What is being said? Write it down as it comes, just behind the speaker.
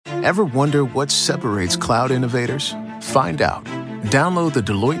Ever wonder what separates cloud innovators? Find out. Download the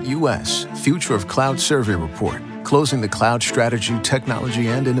Deloitte U.S. Future of Cloud Survey Report, closing the cloud strategy, technology,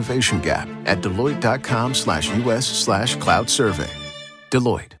 and innovation gap at Deloitte.com/US/cloud survey.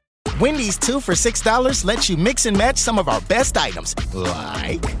 Deloitte. Wendy's 2 for $6 lets you mix and match some of our best items,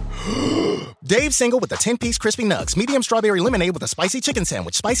 like Dave Single with a 10-piece crispy nugs, medium strawberry lemonade with a spicy chicken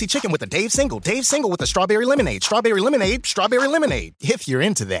sandwich, spicy chicken with a Dave Single with a strawberry lemonade, strawberry lemonade, if you're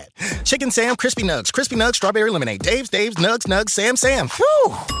into that. Chicken Sam, crispy nugs, strawberry lemonade, Dave's, nugs, Sam.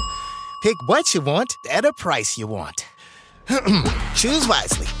 Whew. Pick what you want at a price you want. Choose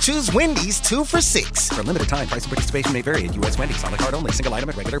wisely. Choose Wendy's 2 for $6. For a limited time, price and participation may vary at U.S. Wendy's. On the card only. Single item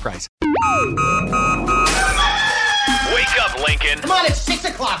at regular price. Wake up, Lincoln. Come on, it's 6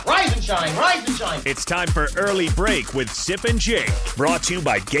 o'clock. Rise and shine. It's time for Early Break with Sip and Jake. Brought to you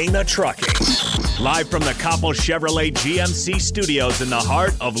by Gaina Trucking. Live from the Coppel Chevrolet GMC studios in the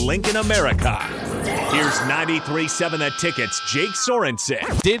heart of Lincoln, America. Here's 93.7 The Ticket's Jake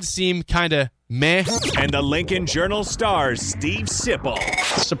Sorensen. Did seem kind of meh. And the Lincoln Journal-Star's Steve Sipple.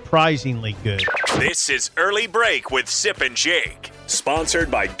 Surprisingly good. This is Early Break with Sip and Jake. Sponsored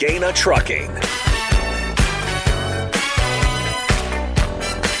by Gaina Trucking.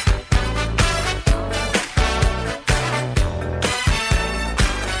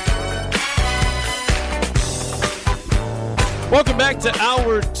 Welcome back to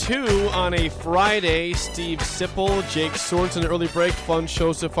Hour 2 on a Friday. Steve Sipple, Jake Sorensen, Early Break. Fun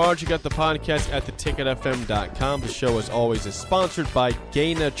show so far. You got the podcast at theticketfm.com. The show, as always, is sponsored by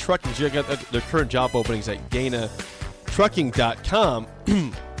Gaina Trucking. You got the current job openings at GainaTrucking.com.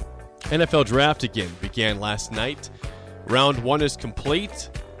 NFL Draft again began last night. Round 1 is complete.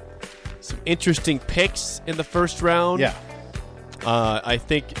 Some interesting picks in the first round. Yeah. I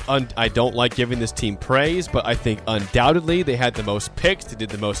think I don't like giving this team praise, but I think undoubtedly they had the most picks. They did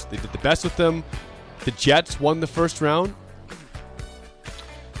the best with them. The Jets won the first round.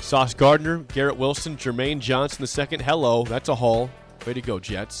 Sauce Gardner, Garrett Wilson, Jermaine Johnson the second. Hello, that's a haul. Way to go,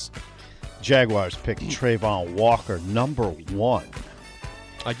 Jets. Jaguars picked Trayvon Walker, number 1.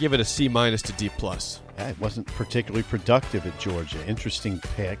 I give it a C- to D+. Yeah, it wasn't particularly productive at Georgia. Interesting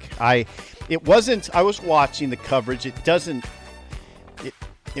pick. I was watching the coverage.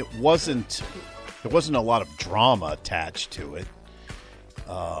 There wasn't a lot of drama attached to it.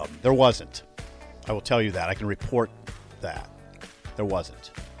 There wasn't. I will tell you that. I can report that. There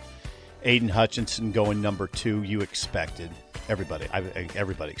wasn't. Aiden Hutchinson going number 2, you expected. Everybody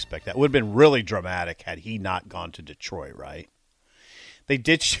expected that. It would have been really dramatic had he not gone to Detroit, right? They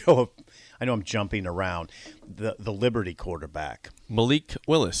did show, I know I'm jumping around, the Liberty quarterback. Malik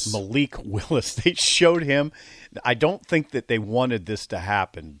Willis. They showed him. I don't think that they wanted this to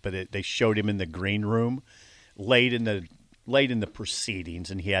happen, but they showed him in the green room late in the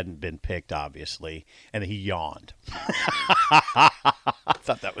proceedings, and he hadn't been picked, obviously, and he yawned. I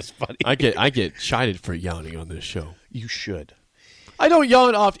thought that was funny. I get chided for yawning on this show. You should. I don't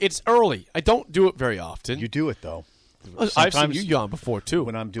yawn often. It's early. I don't do it very often. You do it, though. I've seen you yawn before, too.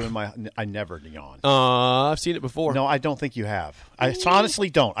 When I'm doing I never yawn. I've seen it before. No, I don't think you have. I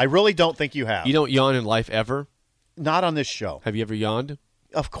honestly don't. I really don't think you have. You don't yawn in life ever? Not on this show. Have you ever yawned?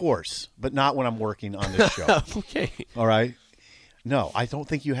 Of course, but not when I'm working on this show. Okay. All right? No, I don't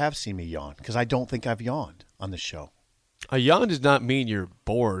think you have seen me yawn because I don't think I've yawned on this show. A yawn does not mean you're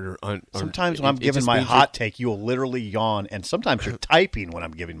bored. Sometimes when I'm giving my hot take, you'll literally yawn, and sometimes you're typing when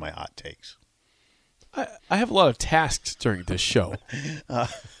I'm giving my hot takes. I have a lot of tasks during this show.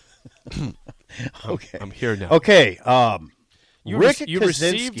 Okay. I'm here now. Okay. You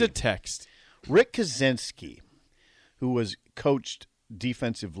received a text. Rick Kaczynski, who was coached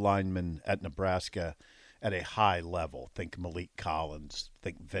defensive lineman at Nebraska at a high level. Think Malik Collins.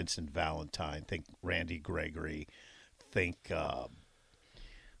 Think Vincent Valentine. Think Randy Gregory. Think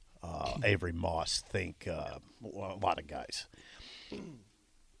Avery Moss. Think a lot of guys.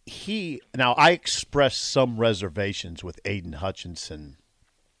 Now, I expressed some reservations with Aiden Hutchinson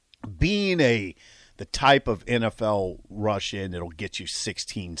being the type of NFL rush in that'll get you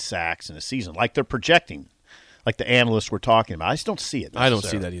 16 sacks in a season, like they're projecting, like the analysts were talking about. I just don't see it. I don't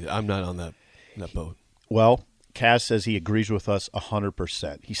see that either. I'm not on that boat. Well, Kaz says he agrees with us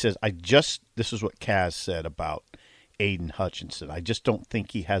 100%. He says, this is what Kaz said about Aiden Hutchinson. I just don't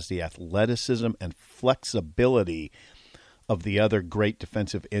think he has the athleticism and flexibility of the other great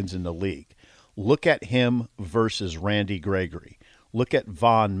defensive ends in the league. Look at him versus Randy Gregory. Look at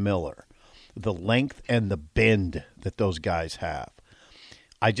Von Miller. The length and the bend that those guys have.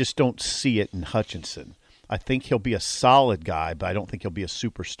 I just don't see it in Hutchinson. I think he'll be a solid guy, but I don't think he'll be a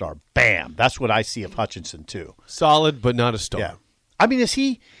superstar. Bam! That's what I see of Hutchinson, too. Solid, but not a star. Yeah. I mean, is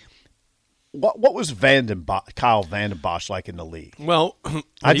he What was Kyle Vanden Bosch like in the league? Well,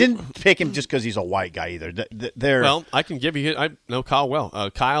 I didn't pick him just because he's a white guy either. Well, I can give you – I know Kyle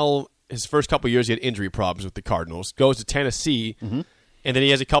well. Kyle, his first couple of years, he had injury problems with the Cardinals. Goes to Tennessee, and then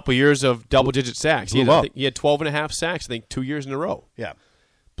he has a couple of years of double-digit sacks. He had 12 and a half sacks, I think, 2 years in a row. Yeah.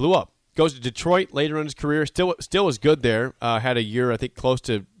 Blew up. Goes to Detroit later in his career. Still was good there. Had a year, I think, close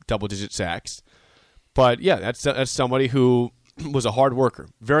to double-digit sacks. But, yeah, that's somebody who – was a hard worker.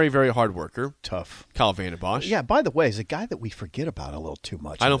 Very, very hard worker. Tough. Kyle Vanden Bosch. Yeah, by the way, is a guy that we forget about a little too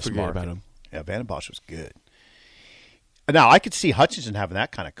much. I don't forget about him. Yeah, Vanden Bosch was good. Now, I could see Hutchinson having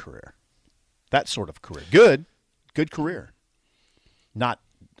that kind of career. That sort of career. Good career. Not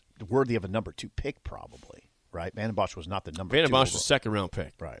worthy of a number 2 pick, probably. Right? Vanden Bosch was not the number 2. Vanden Bosch was a second-round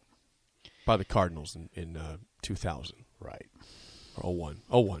pick. Right. By the Cardinals in 2000. Right. Or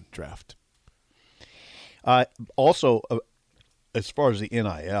 01 draft. Also, as far as the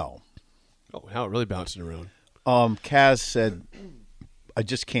NIL. Oh, how it really bouncing around. Kaz said, I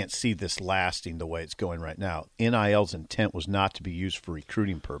just can't see this lasting the way it's going right now. NIL's intent was not to be used for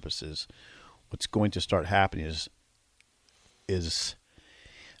recruiting purposes. What's going to start happening is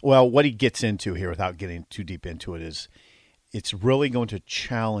well, what he gets into here without getting too deep into it is it's really going to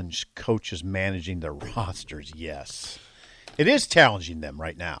challenge coaches managing their rosters, yes. It is challenging them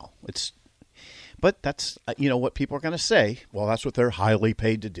right now. But that's what people are going to say. Well, that's what they're highly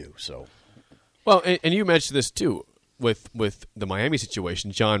paid to do. So, well, and you mentioned this too with the Miami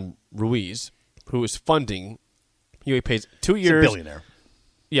situation. John Ruiz, who is funding, he pays 2 years. He's a billionaire.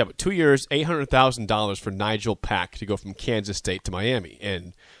 Yeah, but 2 years, $800,000 for Nigel Pack to go from Kansas State to Miami,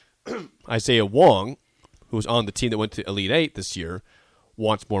 and Isaiah Wong, who was on the team that went to Elite Eight this year,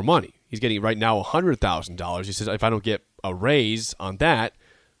 wants more money. He's getting right now $100,000. He says, if I don't get a raise on that,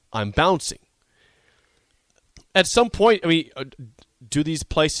 I'm bouncing. At some point, I mean, do these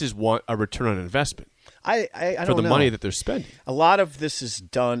places want a return on investment? I for don't the know. money that they're spending. A lot of this is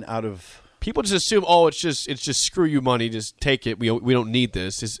done out of people just assume, it's just screw you money, just take it. We don't need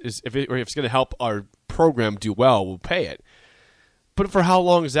this. If it's going to help our program do well, we'll pay it. But for how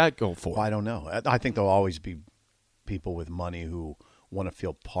long is that going for? Well, I don't know. I think there'll always be people with money who want to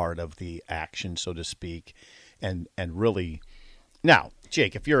feel part of the action, so to speak, and really. Now,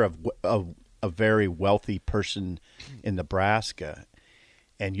 Jake, if you're a very wealthy person in Nebraska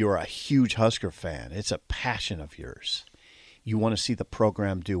and you're a huge Husker fan, it's a passion of yours. You want to see the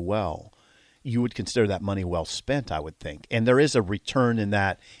program do well. You would consider that money well spent, I would think. And there is a return in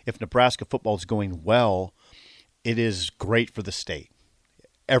that if Nebraska football is going well, it is great for the state.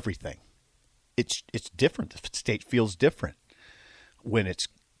 Everything. It's different. The state feels different when it's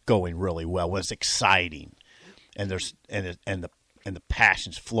going really well, when it's exciting, and the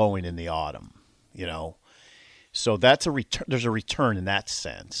passion's flowing in the autumn, So that's a return. There's a return in that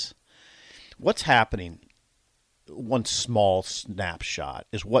sense. What's happening? One small snapshot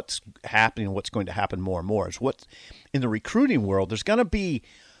is what's happening and what's going to happen more and more is what in the recruiting world there's going to be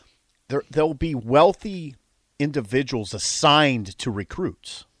there'll be wealthy individuals assigned to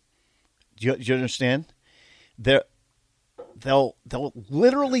recruits. Do you understand? They'll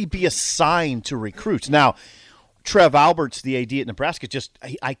literally be assigned to recruits. Now, Trev Alberts, the AD at Nebraska,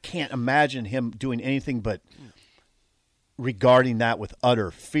 I can't imagine him doing anything but regarding that with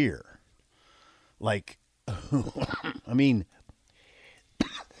utter fear. Like, I mean,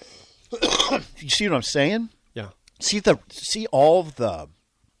 you see what I'm saying? Yeah. See all of the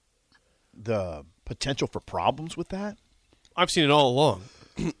potential for problems with that? I've seen it all along.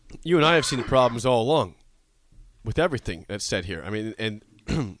 You and I have seen the problems all along with everything that's said here. I mean,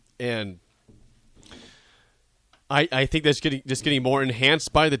 and I think that's getting more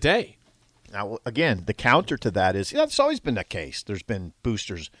enhanced by the day. Now, again, the counter to that is that's always been the case. There's been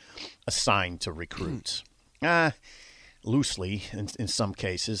boosters assigned to recruits. Loosely, in some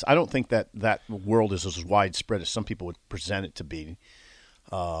cases. I don't think that world is as widespread as some people would present it to be.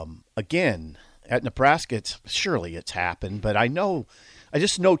 Again, at Nebraska, it's happened, but I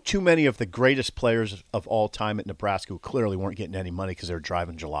just know too many of the greatest players of all time at Nebraska who clearly weren't getting any money because they were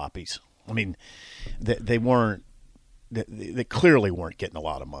driving jalopies. I mean, they clearly weren't getting a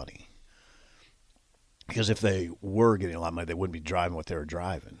lot of money. Because if they were getting a lot of money, they wouldn't be driving what they were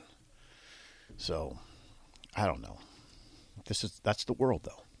driving. So, I don't know. That's the world,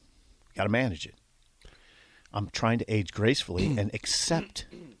 though. Got to manage it. I'm trying to age gracefully and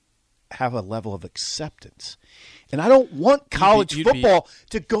have a level of acceptance. And I don't want college football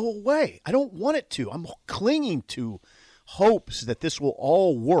to go away. I don't want it to. I'm clinging to hopes that this will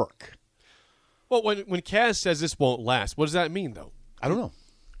all work. Well, when Kaz says this won't last, what does that mean, though? I don't know.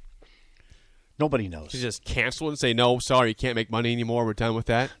 Nobody knows. You just cancel and say, no, sorry, you can't make money anymore. We're done with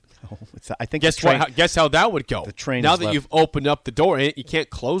that? I think guess how that would go. The train now is that left. You've opened up the door, you can't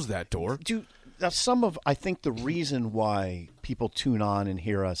close that door. Dude, now I think the reason why people tune on and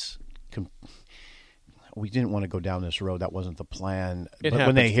hear us, we didn't want to go down this road. That wasn't the plan. But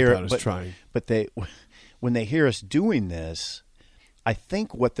when they hear us trying. But when they hear us doing this, I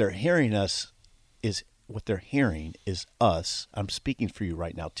think what they're hearing is us. I'm speaking for you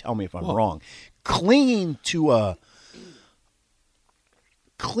right now. Tell me if I'm wrong. Clinging to a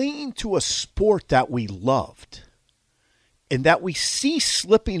sport that we loved and that we see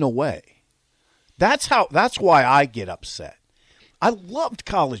slipping away. That's why I get upset. I loved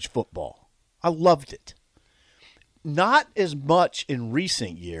college football. I loved it. Not as much in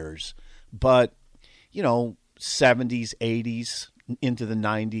recent years, but 70s, 80s, into the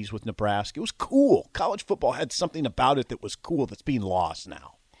 90s with Nebraska. It was cool. College football had something about it that was cool that's being lost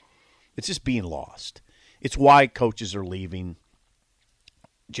now. It's just being lost. It's why coaches are leaving.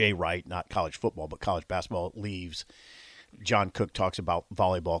 Jay Wright, not college football, but college basketball, leaves. John Cook talks about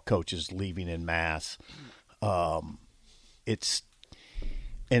volleyball coaches leaving en masse. And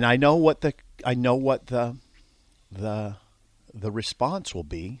I know what the response will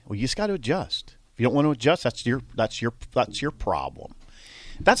be. Well, you just got to adjust. If you don't want to adjust, that's your problem.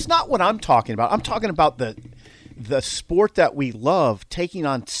 That's not what I'm talking about. I'm talking about the sport that we love taking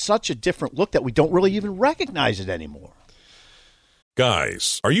on such a different look that we don't really even recognize it anymore.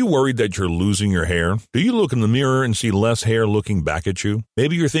 Guys, are you worried that you're losing your hair? Do you look in the mirror and see less hair looking back at you?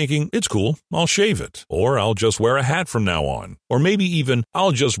 Maybe you're thinking, it's cool, I'll shave it. Or I'll just wear a hat from now on. Or maybe even,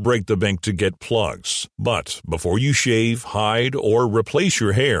 I'll just break the bank to get plugs. But before you shave, hide, or replace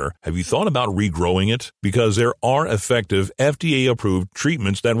your hair, have you thought about regrowing it? Because there are effective, FDA-approved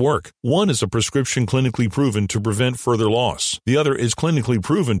treatments that work. One is a prescription clinically proven to prevent further loss. The other is clinically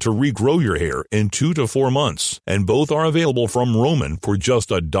proven to regrow your hair in 2 to 4 months. And both are available from Roman for just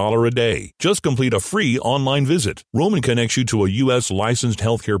 $1 a day. Just complete a free online visit. Roman connects you to a U.S. licensed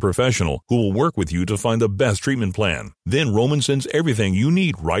healthcare professional who will work with you to find the best treatment plan. Then Roman sends everything you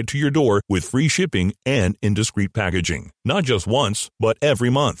need right to your door with free shipping and in discreet packaging. Not just once, but every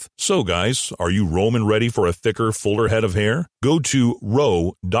month. So guys, are you Roman ready for a thicker, fuller head of hair? Go to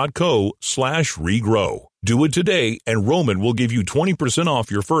ro.co/regrow. Do it today, and Roman will give you 20%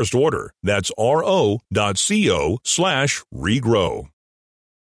 off your first order. That's ro.co/regrow.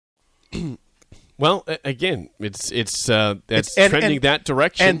 Well, again, it's trending that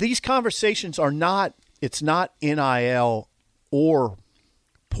direction. And these conversations are not. It's not NIL or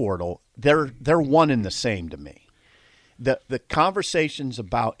portal. They're one and the same to me. The conversations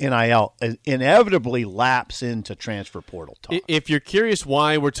about NIL inevitably lapse into transfer portal talk. If you're curious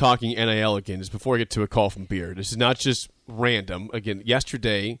why we're talking NIL again, is before I get to a call from Beard. This is not just random. Again,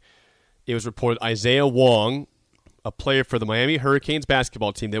 yesterday it was reported Isaiah Wong, a player for the Miami Hurricanes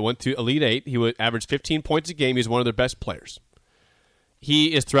basketball team, they went to Elite Eight. He would average 15 points a game. He's one of their best players.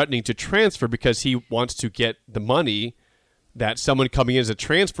 He is threatening to transfer because he wants to get the money that someone coming in as a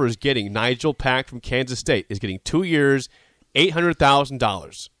transfer is getting. Nigel Pack from Kansas State is getting 2 years,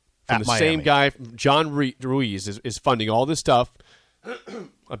 $800,000 from the Miami. same guy. John Ruiz is funding all this stuff,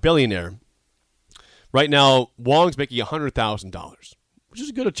 a billionaire. Right now, Wong's making $100,000, which is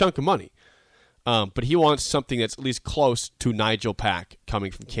a good chunk of money. But he wants something that's at least close to Nigel Pack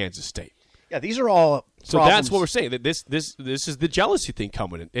coming from Kansas State. Yeah, these are all so problems. that's what we're saying. That this is the jealousy thing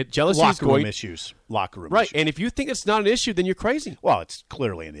coming in. Jealousy locker is going room issues. Locker room right. issues. And if you think it's not an issue, then you're crazy. Well, it's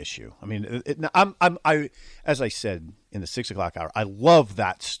clearly an issue. I mean, as I said in the 6 o'clock hour, I love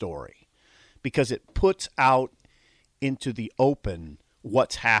that story because it puts out into the open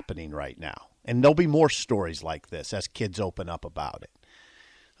what's happening right now, and there'll be more stories like this as kids open up about it.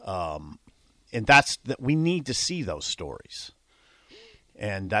 And that's that we need to see those stories,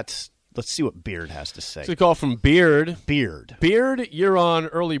 and that's. Let's see what Beard has to say. It's a call from Beard. Beard, you're on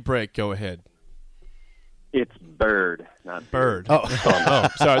early break. Go ahead. It's Bird, not Bird. Oh,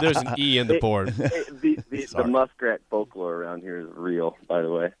 sorry. There's an E in the board. The muskrat folklore around here is real, by the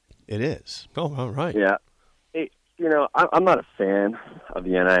way. it is. Oh, all right. Yeah. Hey, I'm not a fan of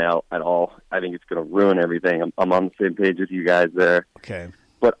the NIL at all. I think it's going to ruin everything. I'm on the same page with you guys there. Okay.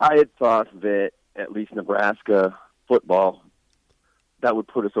 But I had thought that at least Nebraska football, that would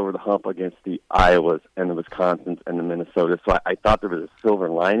put us over the hump against the Iowas and the Wisconsins and the Minnesotas. So I thought there was a silver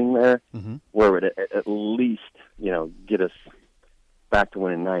lining there where it would at least, get us back to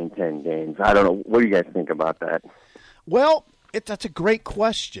winning 9-10 games. I don't know. What do you guys think about that? Well, that's a great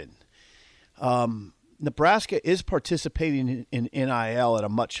question. Nebraska is participating in NIL at a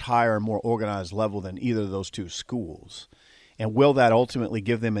much higher and more organized level than either of those two schools. And will that ultimately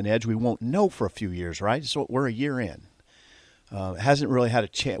give them an edge? We won't know for a few years, right? So we're a year in. hasn't really had a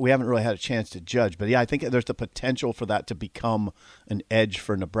chance. We haven't really had a chance to judge, but yeah, I think there's the potential for that to become an edge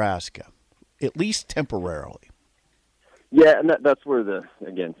for Nebraska, at least temporarily. Yeah, and that's where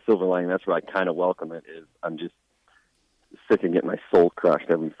again, silver lining, that's where I kind of welcome it, is I'm just sick of getting my soul crushed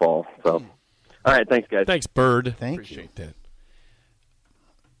every fall. So, all right, thanks, guys. Thanks, Bird. Appreciate that.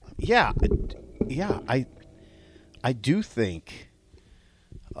 Yeah, I do think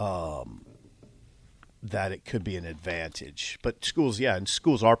that it could be an advantage. But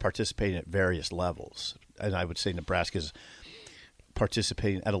schools are participating at various levels. And I would say Nebraska's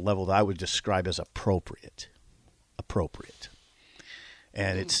participating at a level that I would describe as appropriate.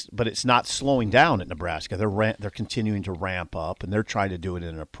 And it's not slowing down at Nebraska. They're continuing to ramp up, and they're trying to do it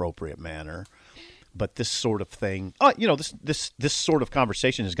in an appropriate manner. But this sort of thing, this sort of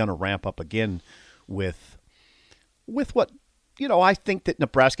conversation is going to ramp up again with what, I think that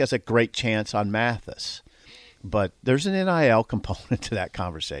Nebraska has a great chance on Mathis. But there's an NIL component to that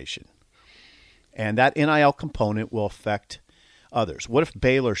conversation. And that NIL component will affect others. What if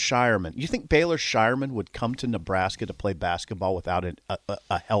Baylor Shireman? You think Baylor Shireman would come to Nebraska to play basketball without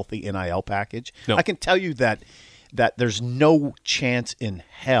a healthy NIL package? No. I can tell you that there's no chance in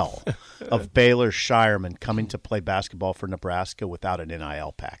hell of Baylor Shireman coming to play basketball for Nebraska without an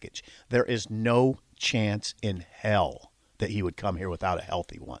NIL package. There is no chance in hell that he would come here without a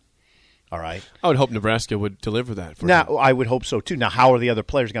healthy one. All right? I would hope Nebraska would deliver that for Now, him. I would hope so, too. Now, how are the other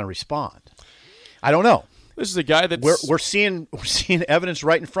players going to respond? I don't know. This is a guy that's We're seeing evidence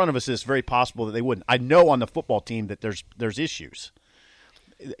right in front of us that it's very possible that they wouldn't. I know on the football team that there's issues.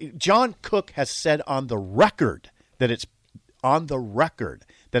 John Cook has said on the record that it's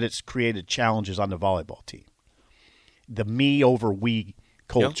created challenges on the volleyball team. The me over we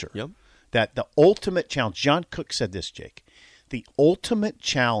culture. Yep. That the ultimate challenge, John Cook said this, Jake, the ultimate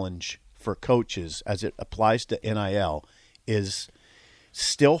challenge for coaches as it applies to NIL is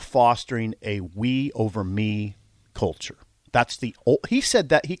still fostering a we over me culture. He said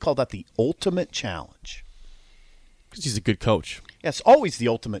that, he called that the ultimate challenge. Because he's a good coach. Yeah, it's always the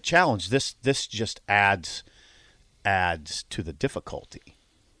ultimate challenge. This just adds to the difficulty.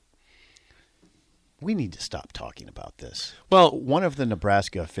 We need to stop talking about this. Well, one of the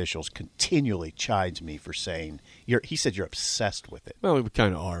Nebraska officials continually chides me for saying, he said you're obsessed with it. Well, we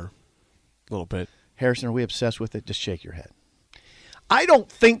kind of are a little bit. Harrison, are we obsessed with it? Just shake your head. I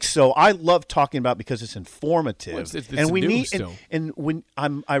don't think so. I love talking about it because it's informative, well, it's and we need. still. And when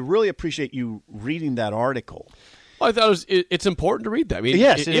I really appreciate you reading that article. Well, I thought it's important to read that. I mean,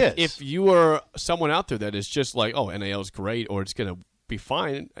 yes, it is. If you are someone out there that is just like, oh, NIL is great, or it's going to be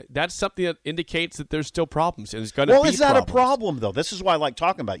fine, that's something that indicates that there's still problems, and it's going to be Well, is that problems. a problem though? This is why I like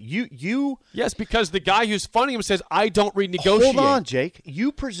talking about it. You. Yes, because the guy who's funding him says, I don't renegotiate. Hold on, Jake.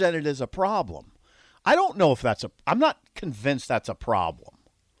 You present it as a problem. I don't know if I'm not convinced that's a problem.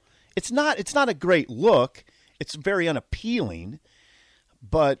 It's not a great look. It's very unappealing,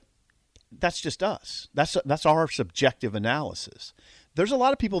 but that's just us. That's our subjective analysis. There's a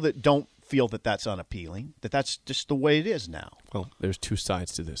lot of people that don't feel that that's unappealing, that's just the way it is now. Well, there's two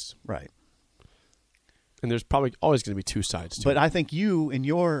sides to this. Right. And there's probably always going to be two sides to it. But I think you, in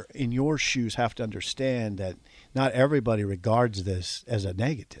your shoes, have to understand that not everybody regards this as a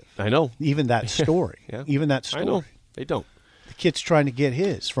negative. I know. Even that story. Yeah. Even that story. I know. They don't. The kid's trying to get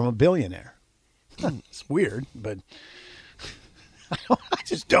his from a billionaire. It's weird, but I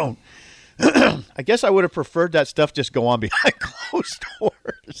just don't. I guess I would have preferred that stuff just go on behind closed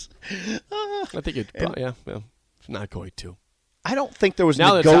doors. I think it's not going to. I don't think there was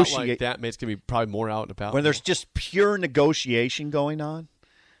now negotiation. Now that's out like that, it's going to be probably more out and about. When there's just pure negotiation going on.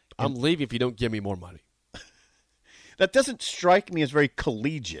 I'm leaving if you don't give me more money. That doesn't strike me as very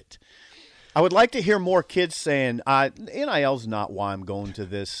collegiate. I would like to hear more kids saying, NIL's not why I'm going to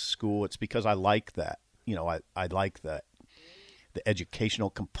this school. It's because I like that. I like the educational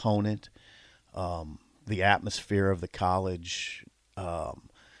component, the atmosphere of the college,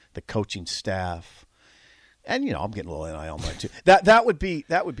 the coaching staff. And I'm getting a little NIL money too. That would be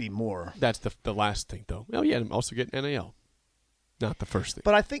more. That's the last thing, though. Oh yeah, I'm also getting NIL. Not the first thing.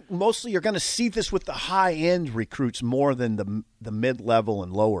 But I think mostly you're going to see this with the high end recruits more than the mid level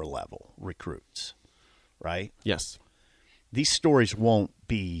and lower level recruits, right? Yes. These stories won't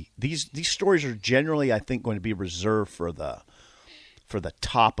be. These stories are generally, I think, going to be reserved for the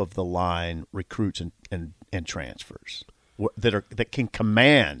top of the line recruits and transfers that can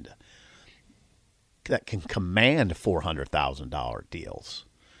command $400,000 deals.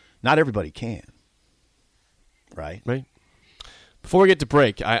 Not everybody can. Right? Right. Before we get to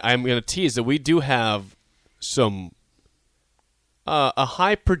break, I'm going to tease that we do have some a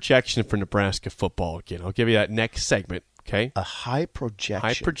high projection for Nebraska football again. I'll give you that next segment Okay? A high projection.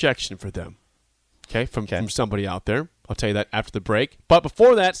 High projection for them. Okay? From somebody out there. I'll tell you that after the break. But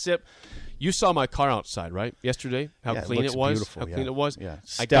before that, Sip, you saw my car outside, right? Yesterday? How clean it was? Beautiful, How clean it was? Yeah.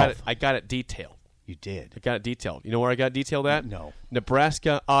 I got it detailed. You did. I got it detailed. You know where I got it detailed at? No.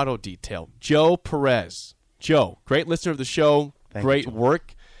 Nebraska Auto Detail. Joe Perez. Joe, great listener of the show. Great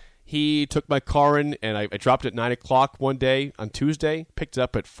work. He took my car in, and I dropped it at 9 o'clock one day on Tuesday, picked it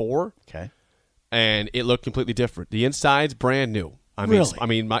up at 4. Okay. And it looked completely different. The inside's brand new. Really?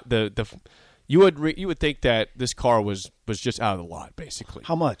 You would think that this car was just out of the lot, basically.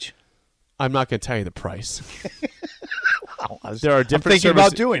 How much? I'm not going to tell you the price. Wow. There are different I'm thinking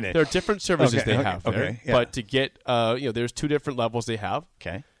about doing it. There are different services they have there. Okay, yeah. But to get, there's 2 different levels they have.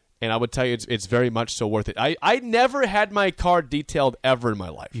 Okay. And I would tell you it's very much so worth it. I never had my car detailed ever in my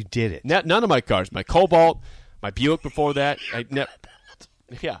life. You did it. None of my cars. My Cobalt, my Buick before that.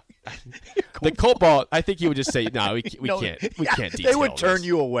 Yeah. The Cobalt, I think he would just say, no, we can't. We can't detail They would turn this.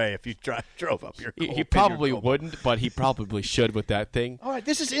 you away if you drove up your Cobalt. He probably wouldn't, but he probably should with that thing. All right,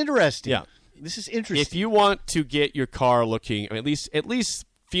 this is interesting. Yeah. This is interesting. If you want to get your car looking, at least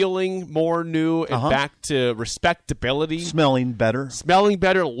feeling more new and back to respectability, smelling better,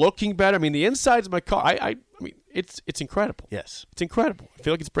 looking better. I mean, the insides of my car, I mean, it's incredible. Yes, it's incredible. I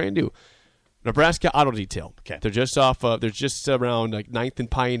feel like it's brand new. Nebraska Auto Detail. Okay, they're just they're just around like 9th and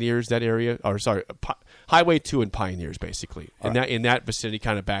Pioneers, that area, or sorry, Highway 2 and Pioneers, basically, in that vicinity,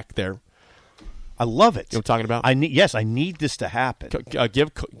 kind of back there. I love it. You know what I'm talking about? I need this to happen.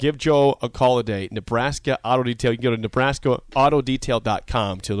 Give Joe a call today. Nebraska Auto Detail. You can go to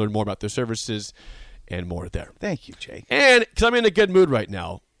nebraskaautodetail.com to learn more about their services and more there. Thank you, Jake. And because I'm in a good mood right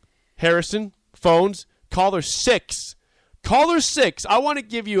now, Harrison, phones, caller 6. Caller 6, I want to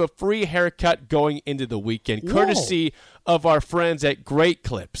give you a free haircut going into the weekend, courtesy of our friends at Great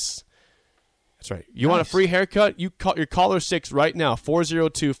Clips. That's right. You want a free haircut? You call your caller 6 right now,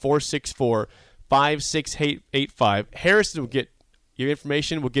 402-464-5685. Harrison will get your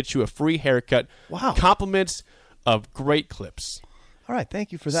information, will get you a free haircut. Wow. Compliments of Great Clips. All right,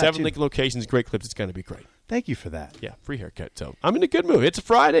 thank you for that. 7 Lincoln locations, Great Clips. It's going to be great. Thank you for that. Yeah, free haircut. So I'm in a good mood. It's a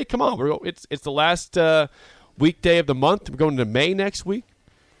Friday. Come on. It's the last weekday of the month. We're going to May next week.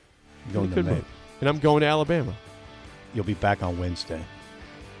 Going to May. Mood. And I'm going to Alabama. You'll be back on Wednesday.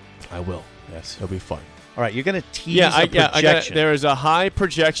 I will. Yes. It'll be fun. All right, you're going to tease a projection. There is a high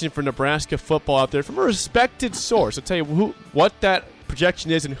projection for Nebraska football out there from a respected source. I'll tell you what that projection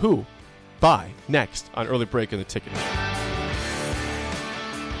is and who. By next on Early Break in the Ticket.